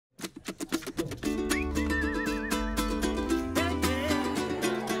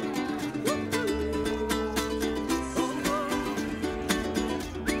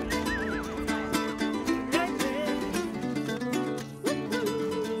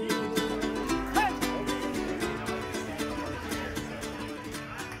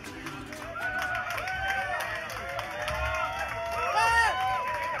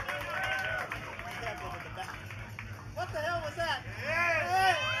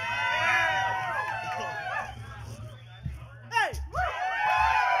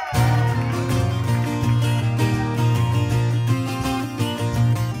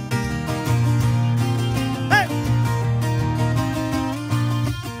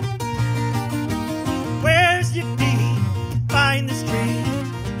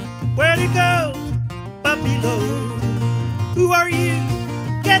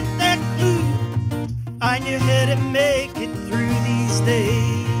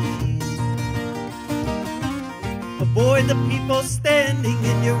avoid the people standing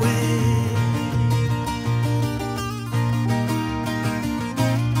in your way.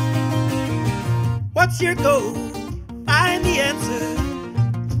 What's your goal? Find the answer.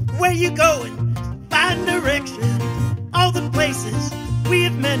 Where you going? Find direction. All the places we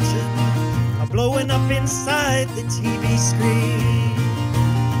have mentioned are blowing up inside the TV screen.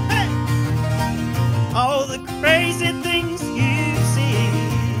 Hey! All the crazy things you see.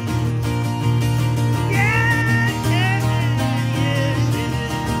 Yeah, yeah, yeah,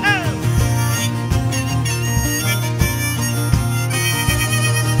 yeah. Oh!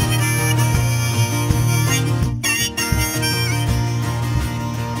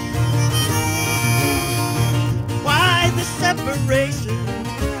 Why the separation?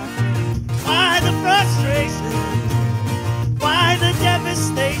 Why the frustration? Why the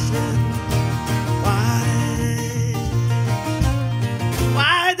devastation?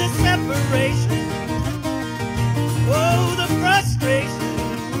 Why the separation? Oh, the frustration.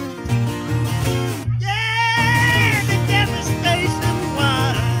 Yeah, the devastation.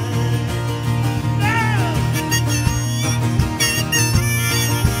 Why?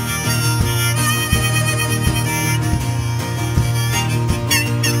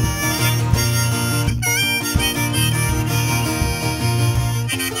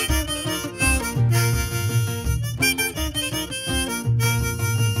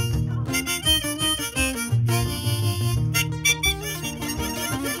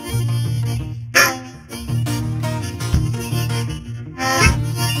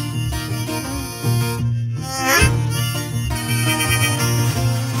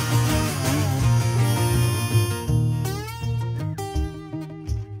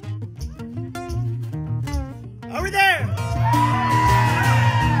 Over there!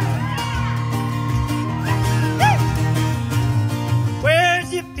 Woo! Where's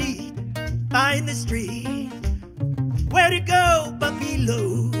your feet? Find the street. Where to go but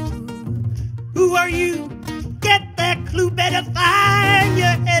below? Who are you? Get that clue, better find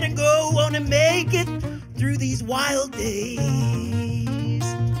your head and go on and make it through these wild days.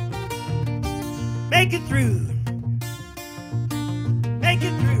 Make it through. Make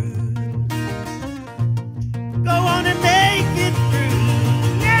it through. Go on and make it through.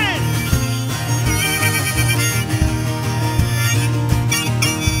 Yes!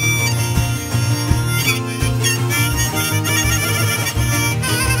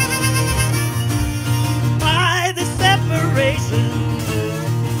 Why the separation?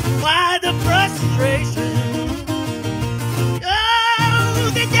 Why the frustration?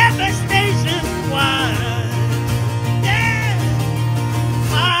 Oh, the devastation. Why? Yeah!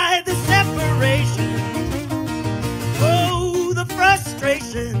 Why the separation? Oh, the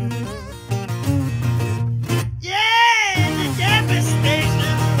frustration. Yeah, the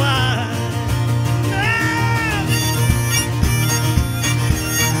devastation. Why?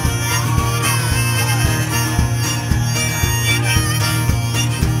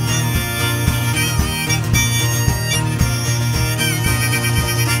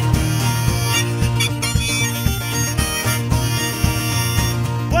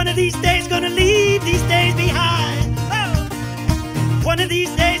 One of these days gonna leave these days behind. Oh. One of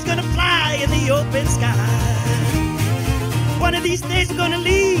these days gonna fly in the open sky. One of these days we're gonna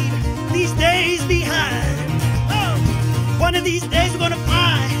leave these days behind. Oh. One of these days we're gonna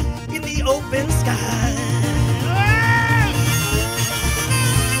fly in the open sky.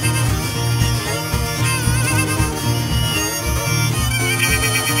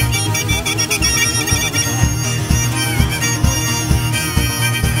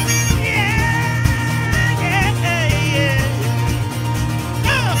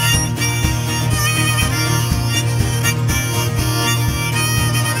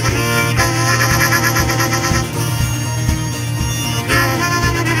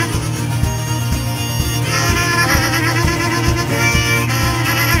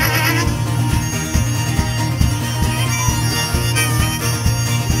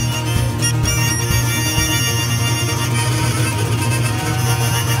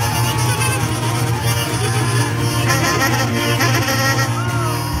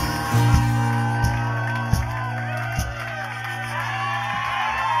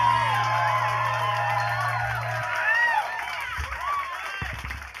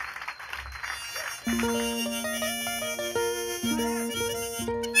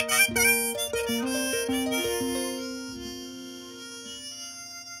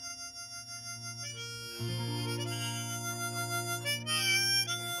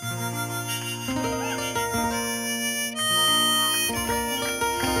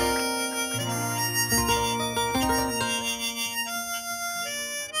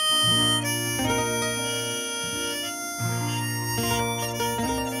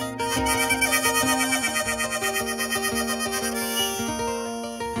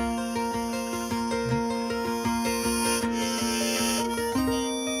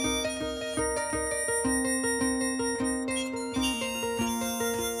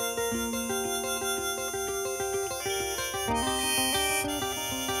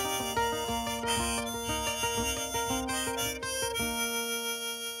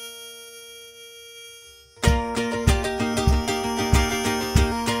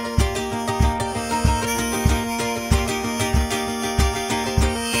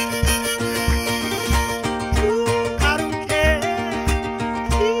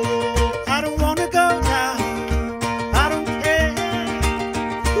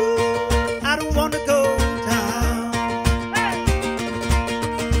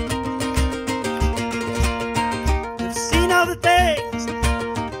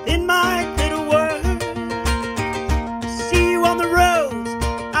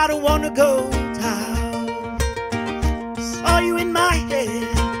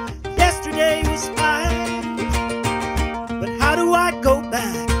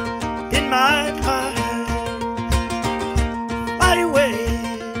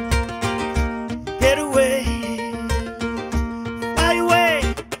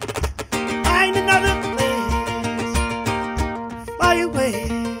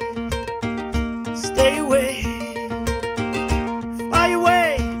 away, stay away, fly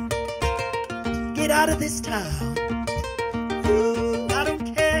away, get out of this town. Ooh, I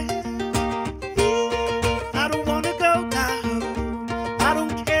don't care. Ooh, I don't wanna go down. I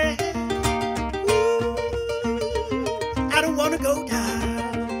don't care. Ooh, I don't wanna go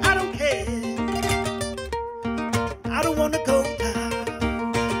down. I don't care. I don't wanna go down.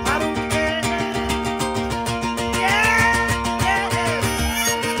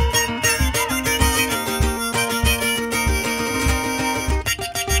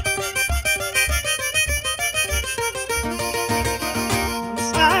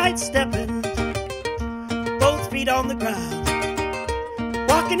 Stepping, both feet on the ground,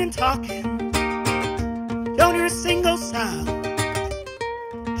 walking and talking, don't hear a single sound.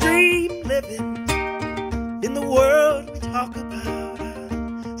 Dream living in the world we talk about.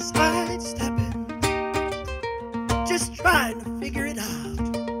 Sidestepping, just trying to figure it out.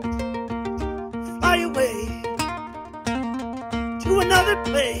 Fly away to another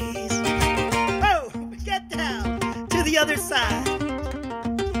place. Oh, get down to the other side.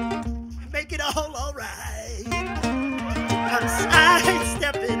 Make it all right. I'm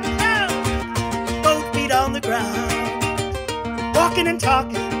sidestepping, both feet on the ground, walking and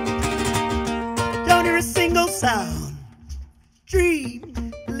talking, don't hear a single sound. Dream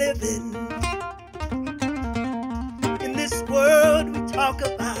living in this world we talk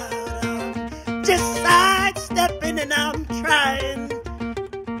about. I'm just sidestepping and I'm trying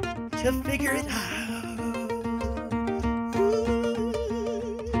to figure it out.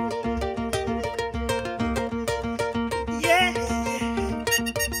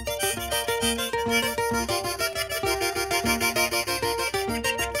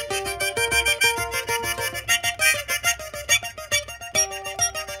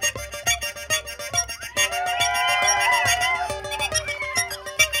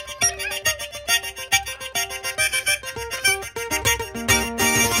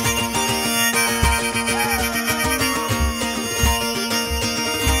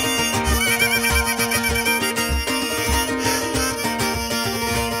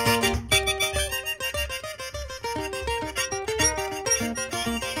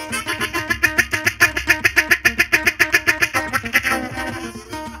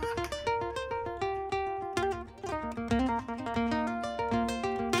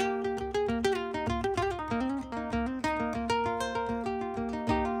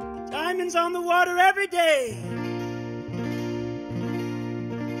 On the water every day,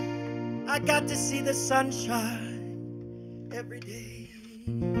 I got to see the sunshine every day.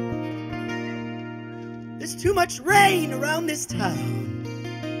 There's too much rain around this town.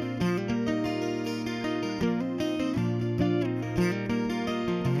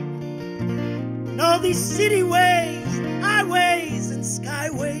 And all these city ways, highways and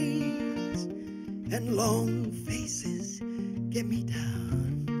skyways and long faces get me down.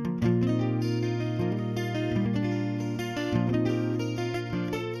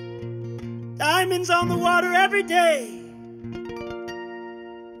 Diamonds on the water every day.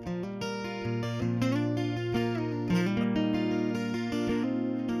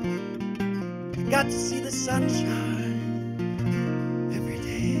 Got to see the sunshine every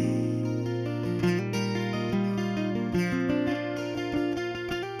day.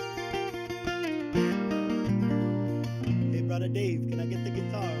 Hey, Brother Dave, can I get the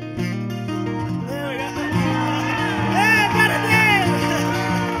guitar? There we go. Hey, Brother Dave!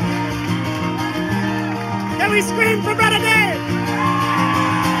 Can we scream for Brother Dave?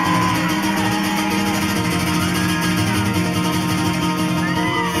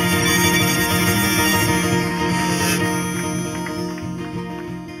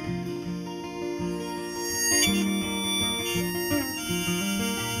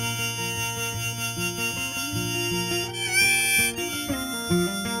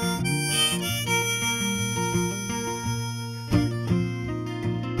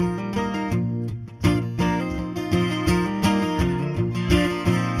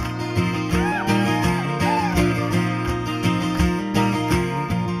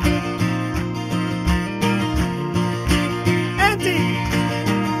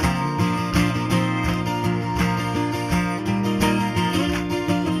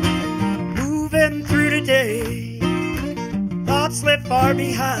 Slip far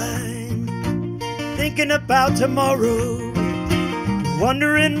behind, thinking about tomorrow,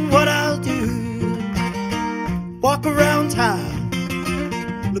 wondering what I'll do. Walk around town,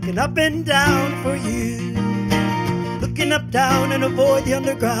 looking up and down for you, looking up, down, and avoid the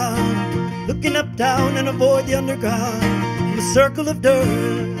underground, looking up, down, and avoid the underground. In a circle of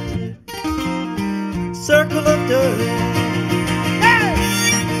dirt, circle of dirt. Hey!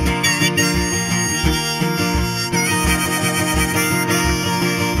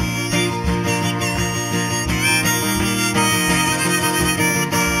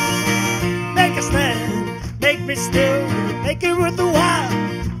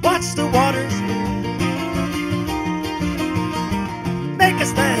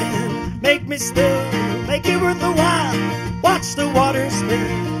 me still, make it worth a while, watch the water spill.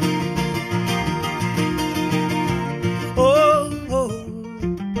 Oh, oh,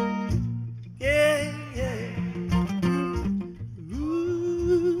 yeah, yeah.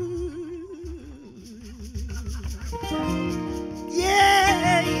 Ooh.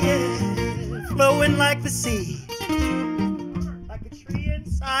 Yeah, yeah, flowing like the sea, like a tree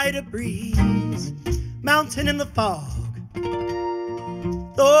inside a breeze, mountain in the fog,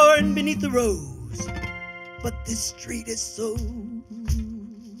 thorn beneath the rose, but this street is so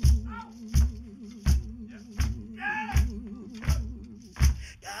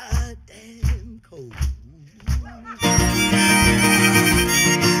goddamn cold.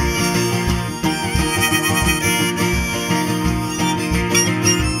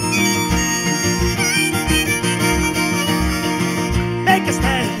 Make a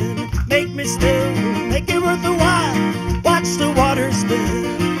stand, make me still, make it worth a while, watch the water spill.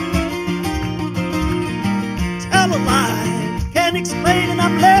 Tell a lie, can't explain, and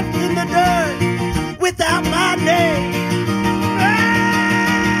I'm left in the dirt without my name.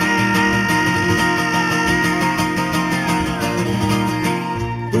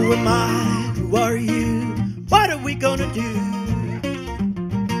 Who am I? Who are you? What are we gonna do?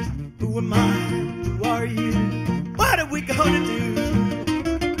 Who am I? Who are you? What are we gonna do?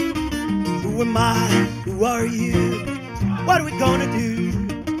 Who am I? Who are you? What are we gonna do?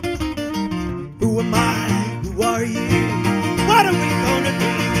 Who am I? Who are you? What are we gonna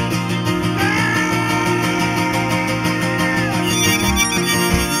do?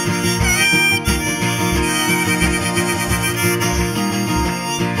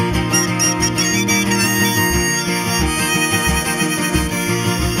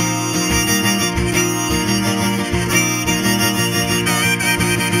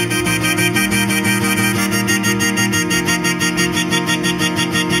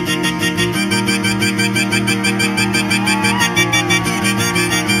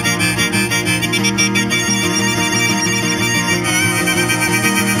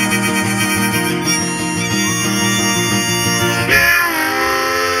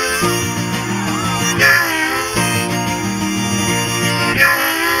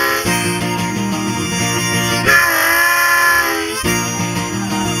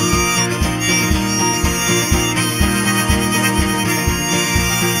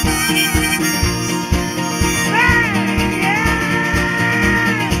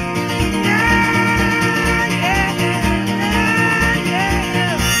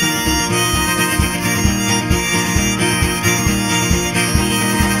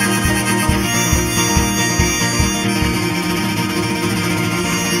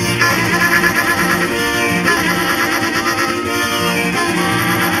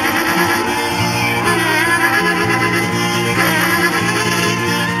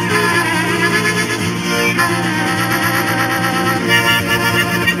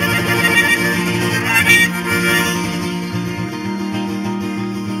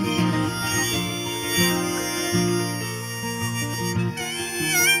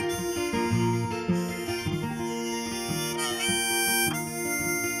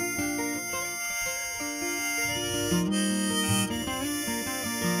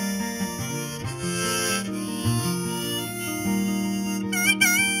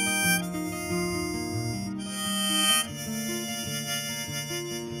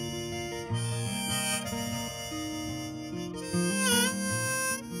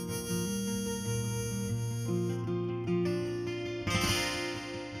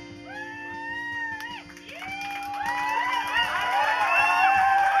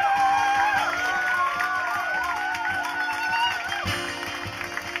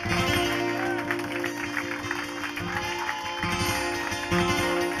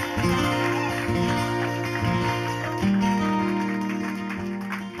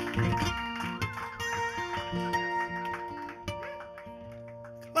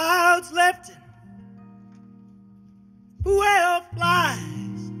 Clouds lifting, well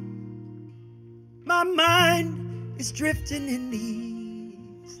flies. My mind is drifting in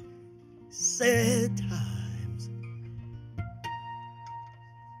these sad times.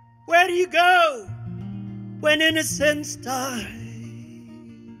 Where do you go when innocence dies?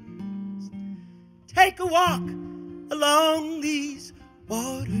 Take a walk along these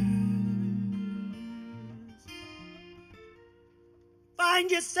waters.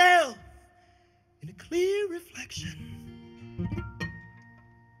 Find yourself in a clear reflection.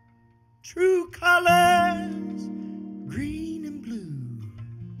 True colors, green and blue.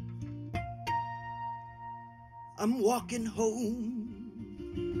 I'm walking home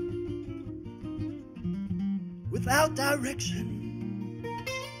without direction.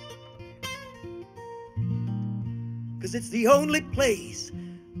 'cause it's the only place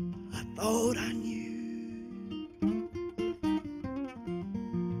I thought I knew.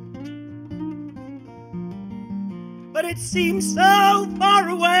 But it seems so far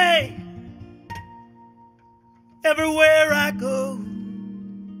away everywhere I go.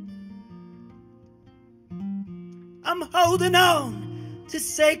 I'm holding on to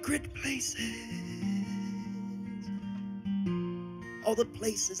sacred places, all the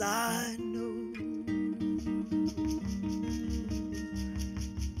places I know.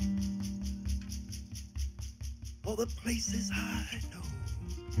 All the places I know.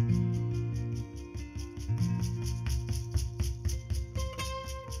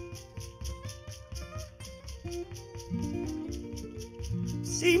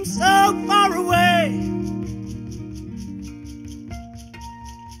 Seems so far away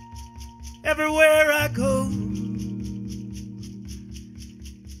everywhere I go.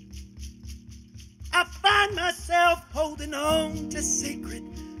 I find myself holding on to sacred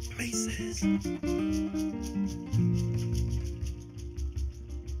places,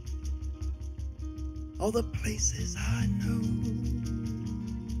 all the places I know.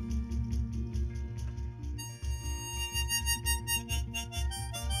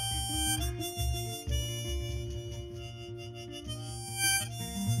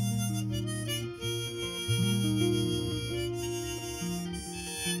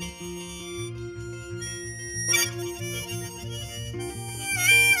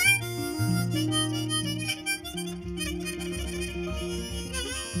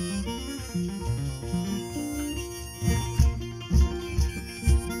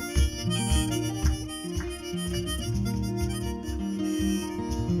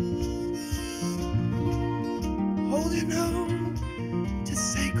 Holding on to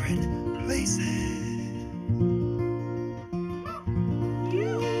sacred places.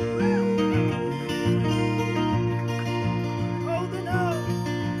 Holding on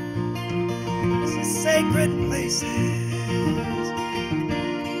to sacred places.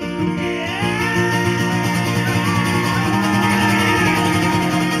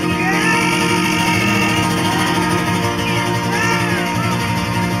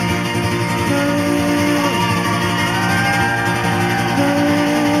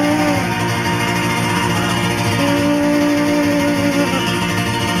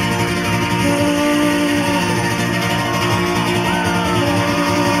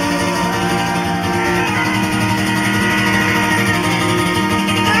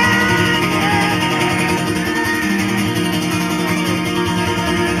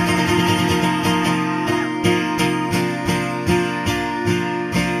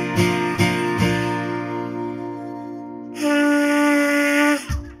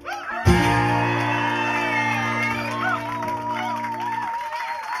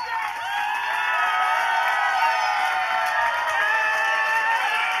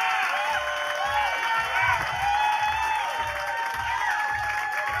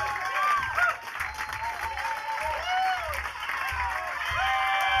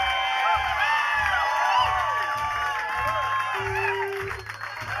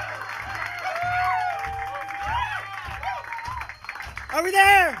 Are we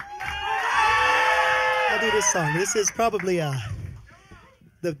there? I'll do this song. This is probably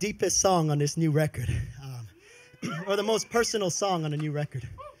the deepest song on this new record, or the most personal song on a new record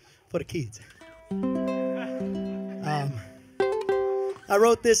for the kids. I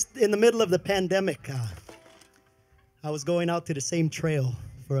wrote this in the middle of the pandemic. I was going out to the same trail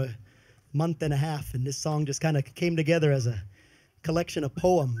for a month and a half, and this song just kind of came together as a collection of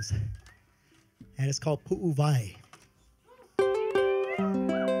poems, and it's called Pu'uvai.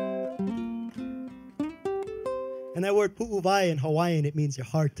 And that word pu'uvai in Hawaiian, it means your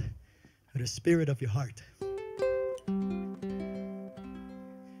heart, or the spirit of your heart.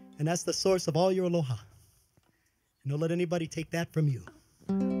 And that's the source of all your aloha. And don't let anybody take that from you.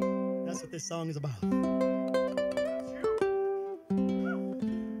 That's what this song is about.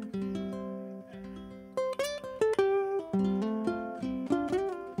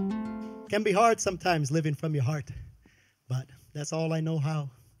 Can be hard sometimes living from your heart, but that's all I know how.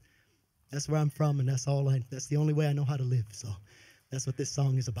 That's where I'm from, and that's the only way I know how to live. So that's what this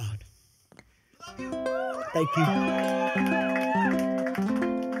song is about. Love you. Thank you.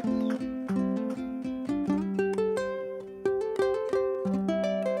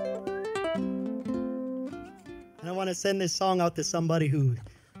 And I want to send this song out to somebody who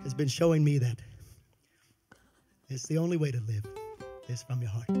has been showing me that it's the only way to live is from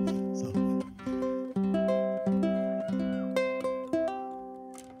your heart. So.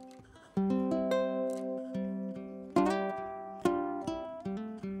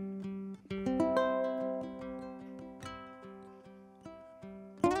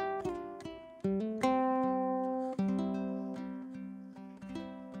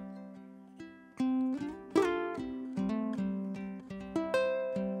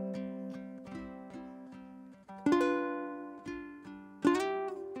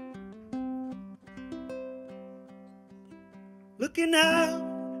 looking out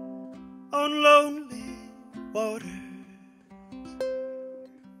on lonely waters.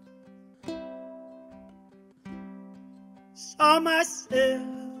 Saw myself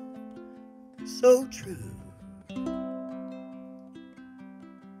so true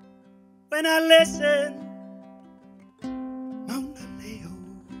when I listened, Mona Leo.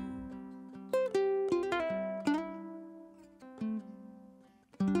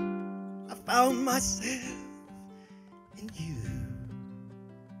 I found myself in you,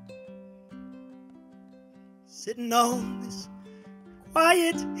 sitting on this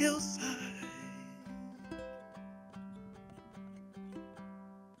quiet hillside.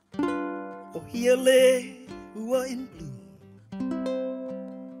 Oh, here lay who were in bloom,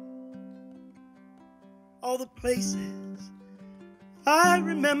 all the places I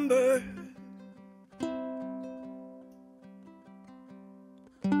remember.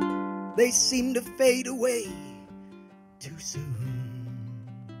 They seem to fade away too soon.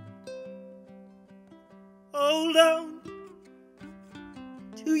 Hold on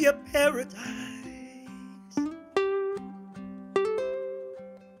to your paradise.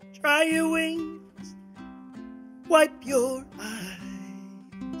 Dry your wings, wipe your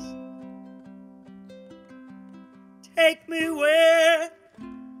eyes. Take me where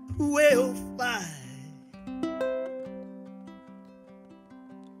we'll fly.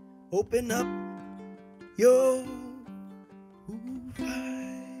 Open up your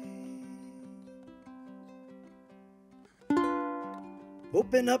eyes.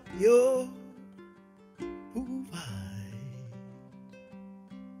 Open up your eyes.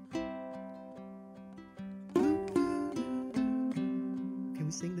 Can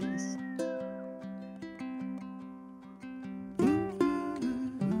we sing this?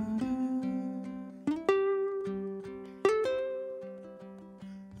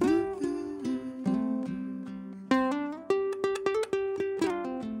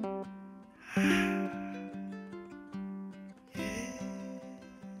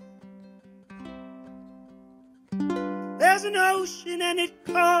 There's an ocean and it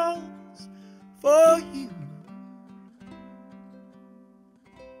calls for you.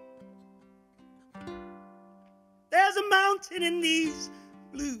 There's a mountain in these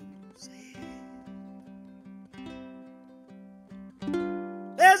blue sands.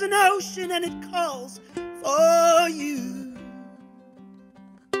 There's an ocean and it calls for you.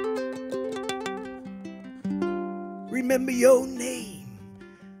 Remember your name.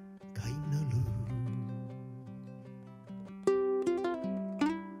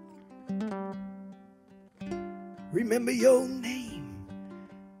 Remember your name,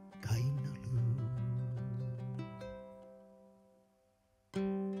 Kainalu.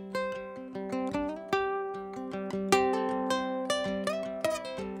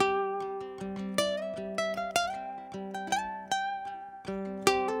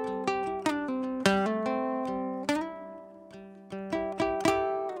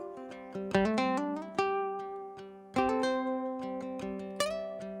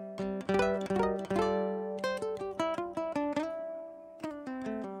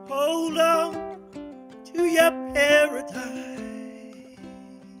 Hold on to your paradise.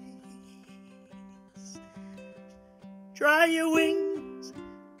 Dry your wings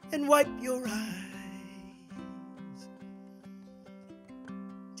and wipe your eyes.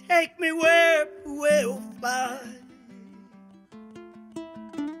 Take me where we'll fly.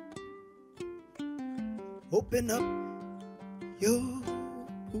 Open up your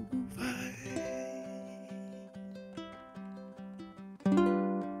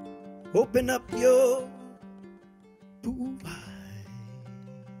Open up your eyes.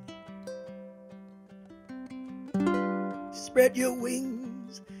 Spread your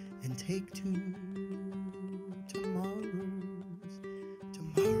wings and take to tomorrow's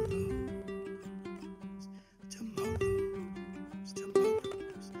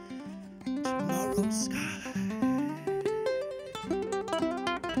sky.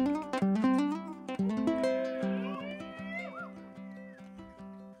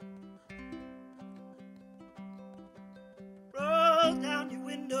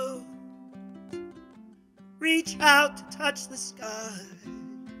 Reach out to touch the sky.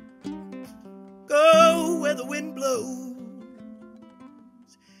 Go where the wind blows.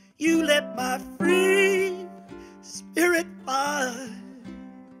 You let my free spirit fly.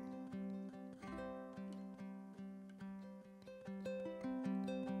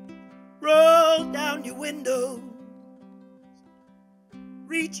 Roll down your windows.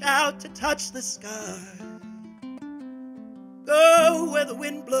 Reach out to touch the sky. Go where the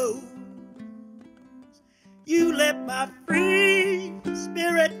wind blows. You let my free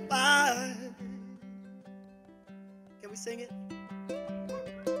spirit fly. Can we sing it?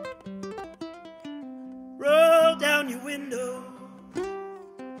 window,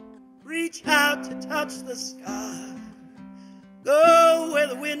 reach out to touch the sky, go where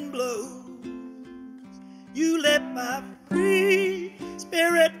the wind blows. You let my free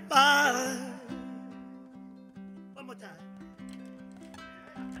spirit fly. One more time.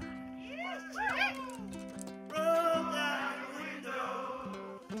 Roll down the window,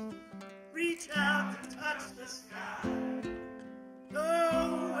 reach out to touch the sky,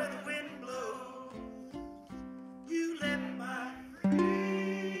 go where the wind blows. You let my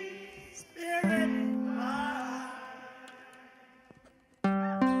free spirit fly.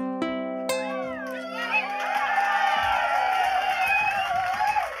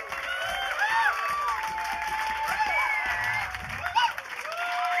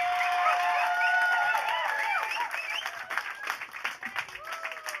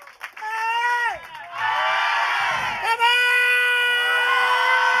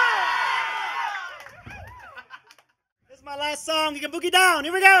 Song, you can boogie down.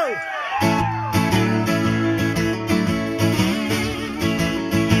 Here we go.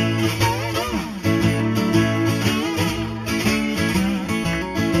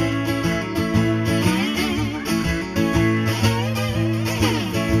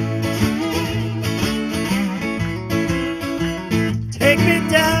 Take me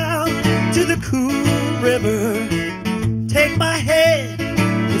down to the cool river. Take my hand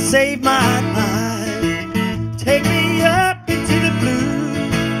and save my life. Take me up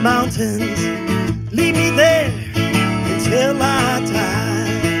mountains, leave me there until I die.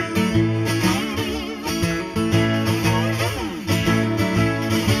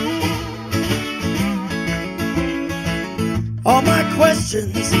 All my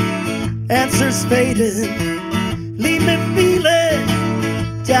questions, answers fading, leave me feeling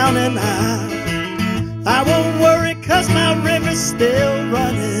down and out. I won't worry 'cause my river's still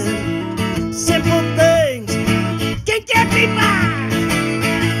running. Simple things can get me by.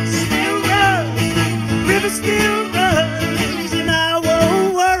 Still runs, and I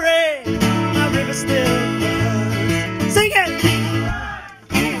won't worry. My river still runs. Sing it.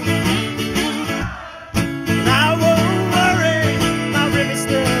 And I won't worry. My river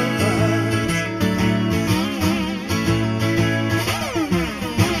still runs.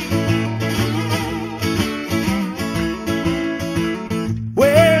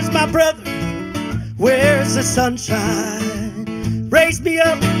 Where's my brother? Where's the sunshine? Raise me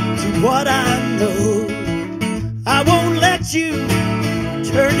up to what I know. I won't let you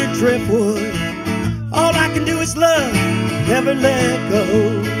turn to driftwood. All I can do is love, never let go.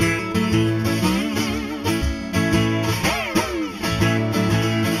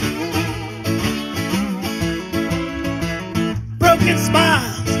 Broken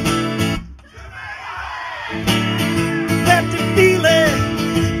smiles, left a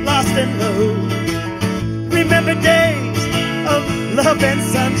feeling lost and low. Remember days of love and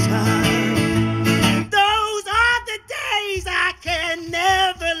sunshine. I can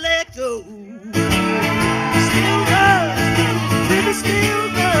never let go. Still runs, river still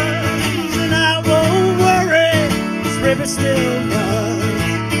runs, and I won't worry. This river still runs.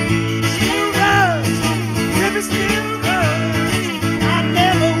 Still runs, river still runs. I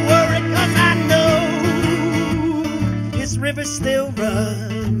never worry 'cause I know this river still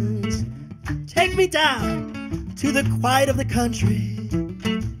runs. Take me down to the quiet of the country.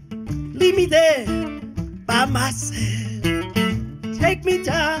 Leave me there by myself. Take me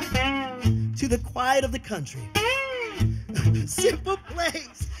down to the quiet of the country. Simple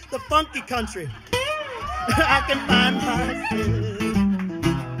place, the funky country. I can find myself.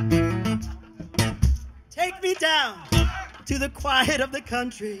 Take me down to the quiet of the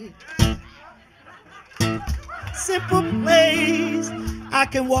country. Simple place, I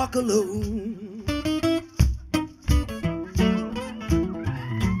can walk alone.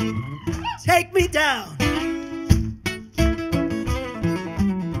 Take me down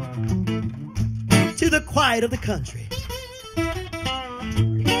to the quiet of the country.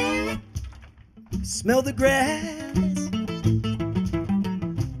 Smell the grass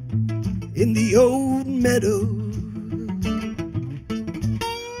in the old meadow.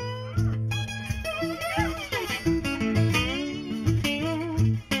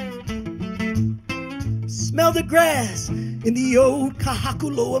 Smell the grass in the old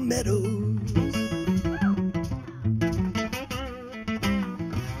Kahakuloa meadows.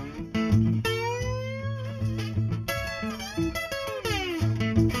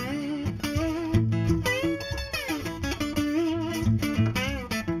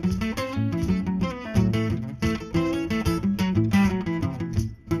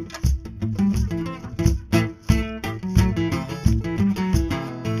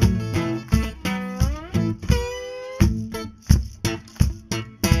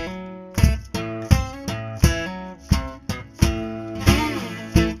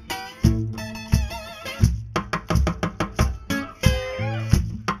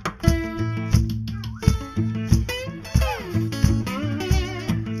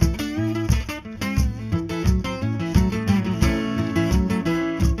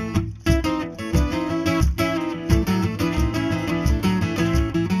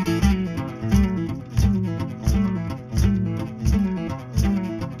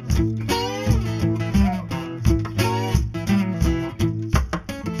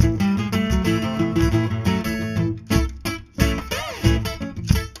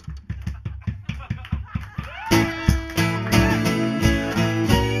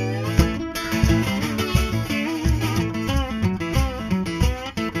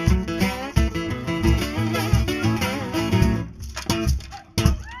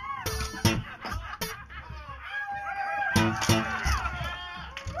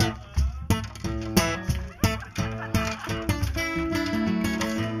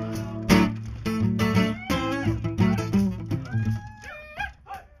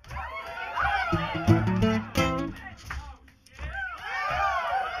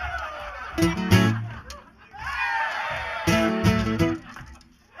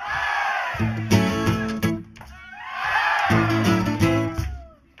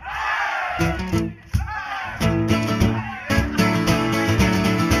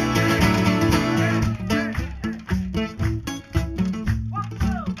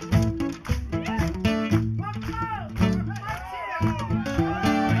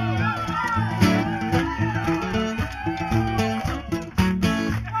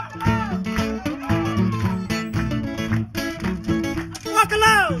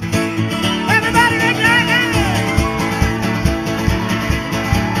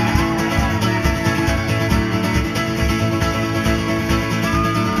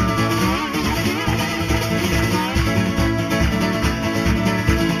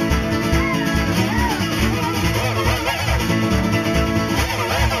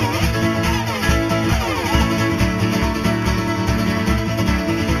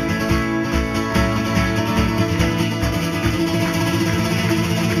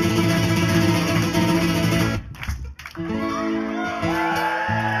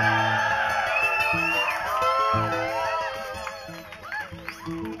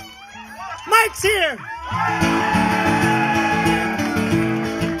 Mike's here.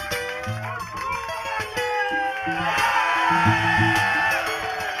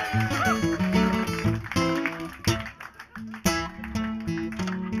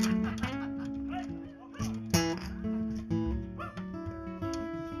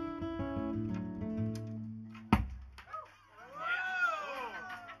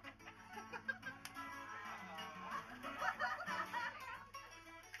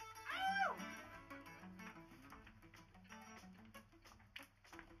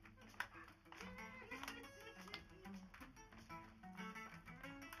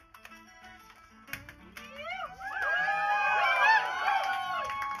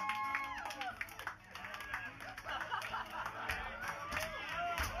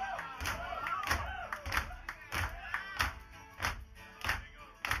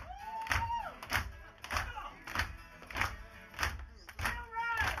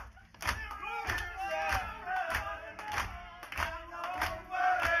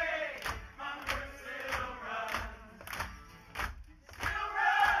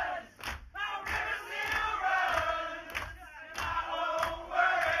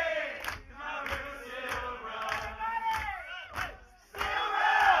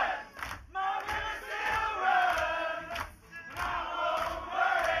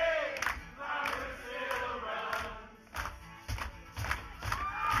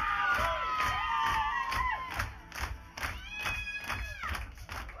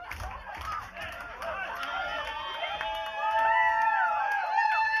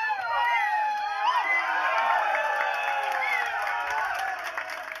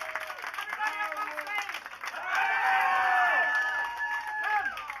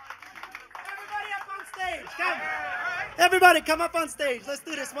 Everybody, come up on stage. Let's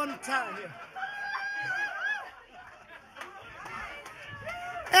do this one time here.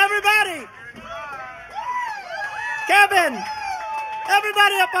 Everybody! Kevin!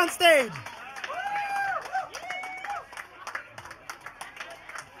 Everybody up on stage.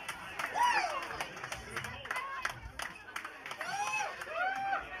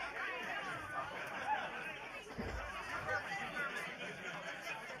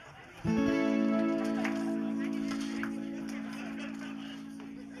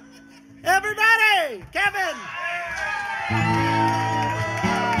 Everybody! Kevin!